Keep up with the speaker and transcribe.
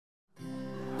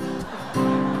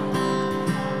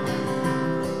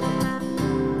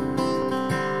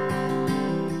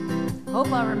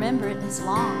hope I remember it. It's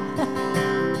long.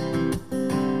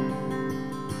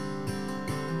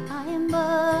 I am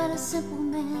but a simple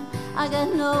man. I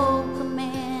got no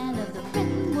command of the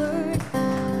written word.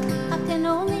 I can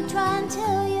only try and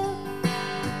tell you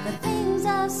the things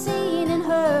I've seen and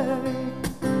heard.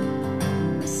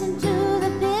 Listen to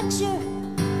the picture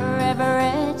forever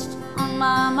etched on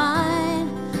my mind.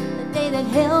 The day that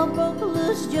hell broke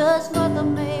loose just north of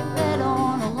me, right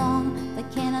on along the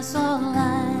Kennesaw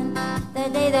line. The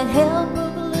day that hell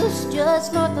broke loose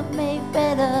just north of me,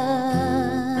 better.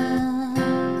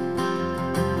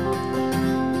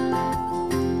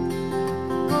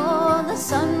 The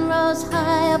sun rose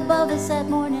high above us that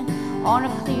morning on a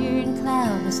clear and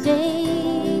cloudless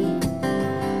day.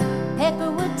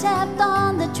 Peckerwood tapped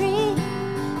on the tree,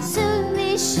 soon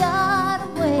be shot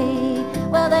away.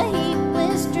 Well, the heat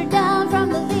blistered down from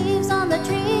the leaves on the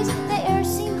trees. The air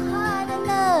seemed hot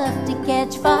enough to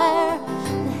catch fire.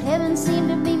 The heavens seemed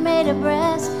to be made of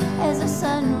brass as the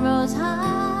sun rose higher.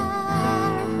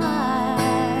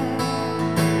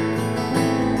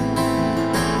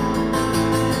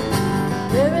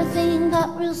 Everything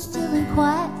got real still and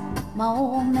quiet. My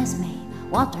old messmate,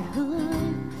 Walter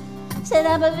Hood, said,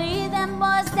 I believe them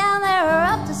boys down there are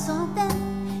up to something.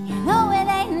 You know it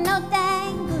ain't no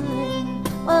dang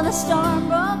good. Well, the storm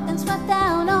broke and swept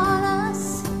down on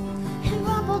us and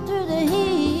rumbled through the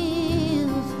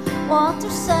hills. Walter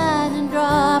sighed and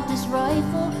dropped his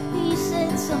rifle. He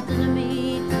said something to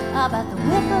me about the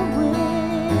whippoorwill.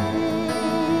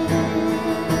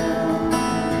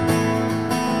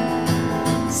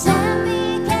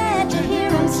 Sammy, can't you hear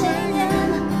him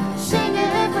singing,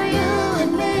 singing for you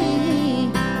and me,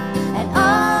 and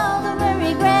all the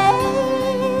Murray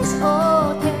Grays,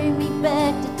 oh, carry me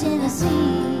back to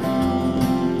Tennessee.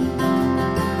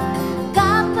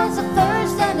 God bless the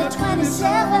 1st and the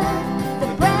 27th, the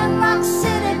Grand Rock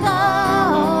City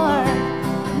Guard.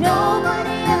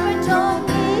 Nobody ever told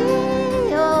me,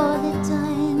 oh, the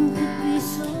time could be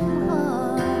so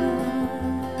hard.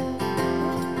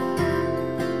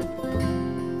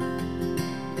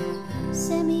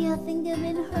 Sammy, I think I've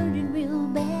been hurting real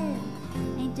bad.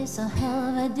 Ain't this a hell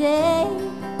of a day?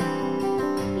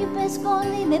 You best go and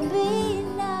leave me be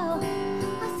now.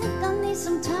 I think I need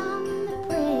some time to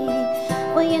pray.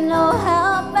 Well, you know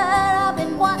how bad I've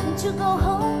been wanting to go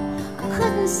home. I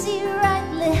couldn't see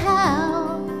rightly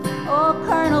how. Oh,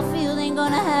 Colonel Field ain't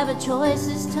gonna have a choice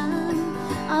this time.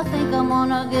 I think I'm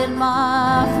gonna get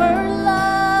my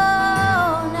furlough.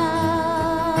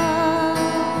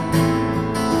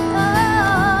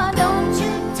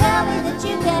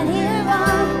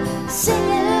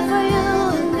 Singing for you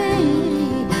and me,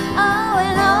 oh,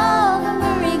 and all the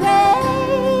Murray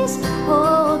Grays,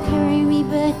 oh, carry me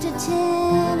back to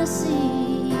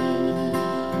Tennessee,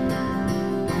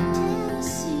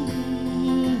 Tennessee.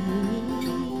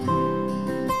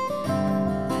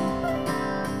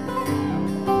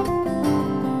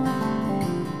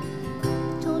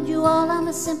 Told you all I'm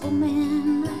a simple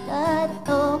man, I got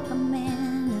no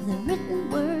command of the written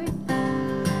word.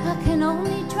 I can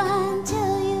only try and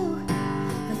tell you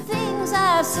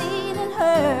I've seen and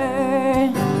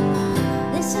heard.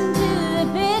 Listen to the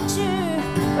picture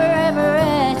forever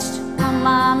etched on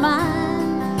my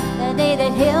mind. The day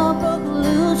that hell broke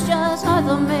loose just north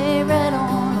of me, right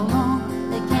on along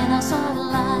the Kennesaw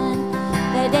line.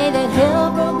 The day that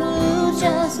hell broke loose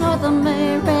just north of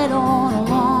me, right on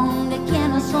along the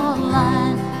Kennesaw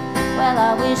line. Well,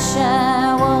 I wish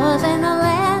I was in the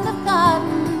land of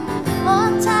cotton.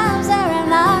 Old times there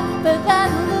and I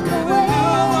forgotten. Look away.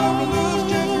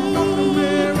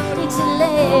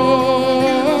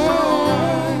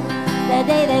 The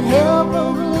day that hell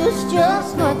broke loose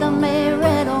just north of me,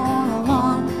 right on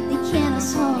along the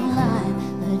Kennesaw line.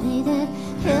 The day that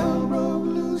hell broke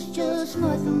loose just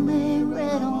north of me,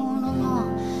 right on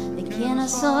along the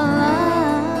Kennesaw line.